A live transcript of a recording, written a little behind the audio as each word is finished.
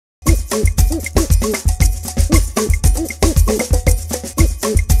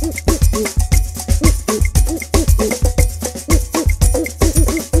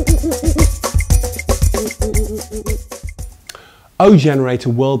OGenerator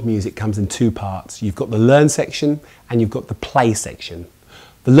World Music comes in two parts. You've got the learn section and you've got the play section.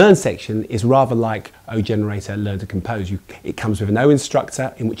 The learn section is rather like OGenerator Learn to Compose. It comes with an O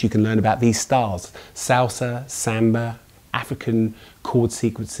instructor in which you can learn about these styles: salsa, samba, African chord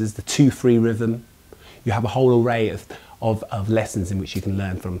sequences, the 2/3 rhythm. You have a whole array of lessons in which you can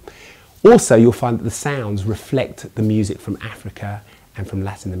learn from. Also, you'll find that the sounds reflect the music from Africa and from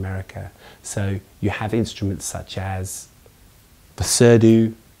Latin America. So you have instruments such as the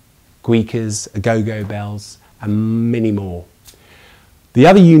surdo, guicas, agogo bells, and many more. The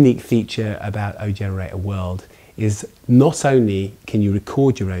other unique feature about OGenerator World is not only can you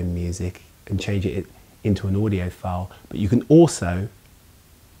record your own music and change it into an audio file, but you can also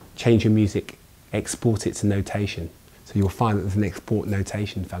change your music, export it to notation. So you'll find that there's an export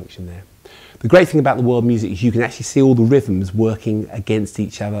notation function there. The great thing about the world music is you can actually see all the rhythms working against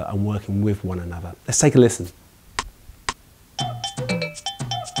each other and working with one another. Let's take a listen.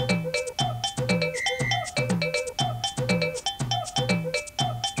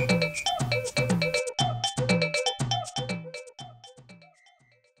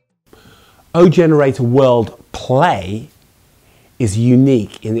 OGenerator World Play is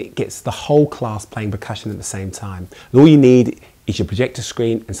unique in that it gets the whole class playing percussion at the same time. And all you need is your projector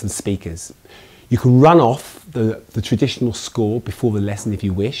screen and some speakers. You can run off the traditional score before the lesson if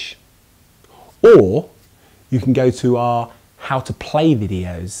you wish, or you can go to our how to play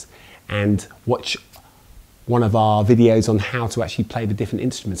videos and watch one of our videos on how to actually play the different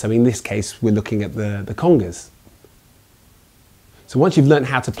instruments. So in this case, we're looking at the congas. So once you've learned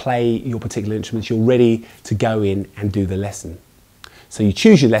how to play your particular instruments, you're ready to go in and do the lesson. So you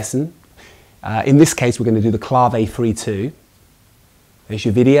choose your lesson. In this case, we're going to do the Clave 3/2. There's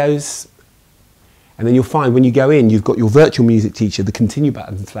your videos. And then you'll find when you go in, you've got your virtual music teacher, the continue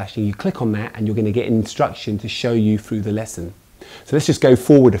button flashing. You click on that and you're going to get an instruction to show you through the lesson. So let's just go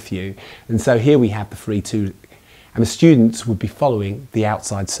forward a few. And so here we have the 3/2. And the students would be following the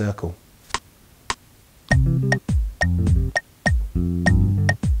outside circle.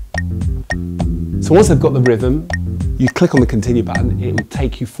 So once they've got the rhythm, you click on the continue button, it will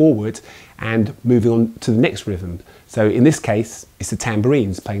take you forward and moving on to the next rhythm. So in this case, it's the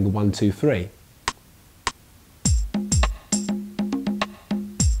tambourines playing the 1, 2, 3.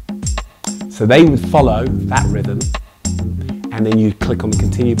 So they would follow that rhythm, and then you click on the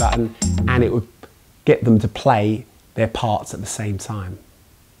continue button and it would get them to play their parts at the same time.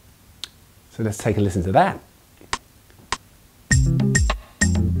 So let's take a listen to that.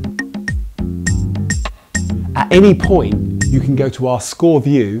 At any point, you can go to our score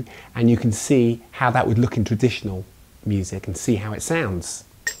view and you can see how that would look in traditional music and see how it sounds.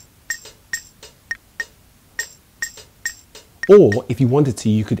 Or if you wanted to,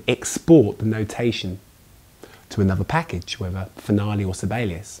 you could export the notation to another package, whether Finale or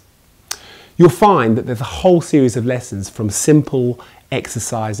Sibelius. You'll find that there's a whole series of lessons from simple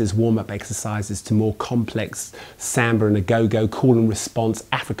exercises, warm-up exercises, to more complex samba and agogo, call and response,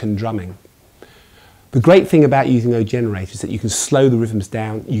 African drumming. The great thing about using OGenerator is that you can slow the rhythms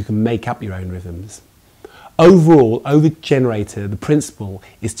down, you can make up your own rhythms. Overall, OGenerator, the principle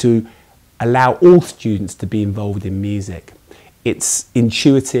is to allow all students to be involved in music. It's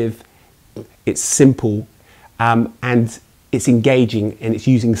intuitive, it's simple, and it's engaging, and it's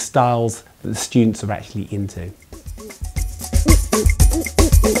using styles that the students are actually into.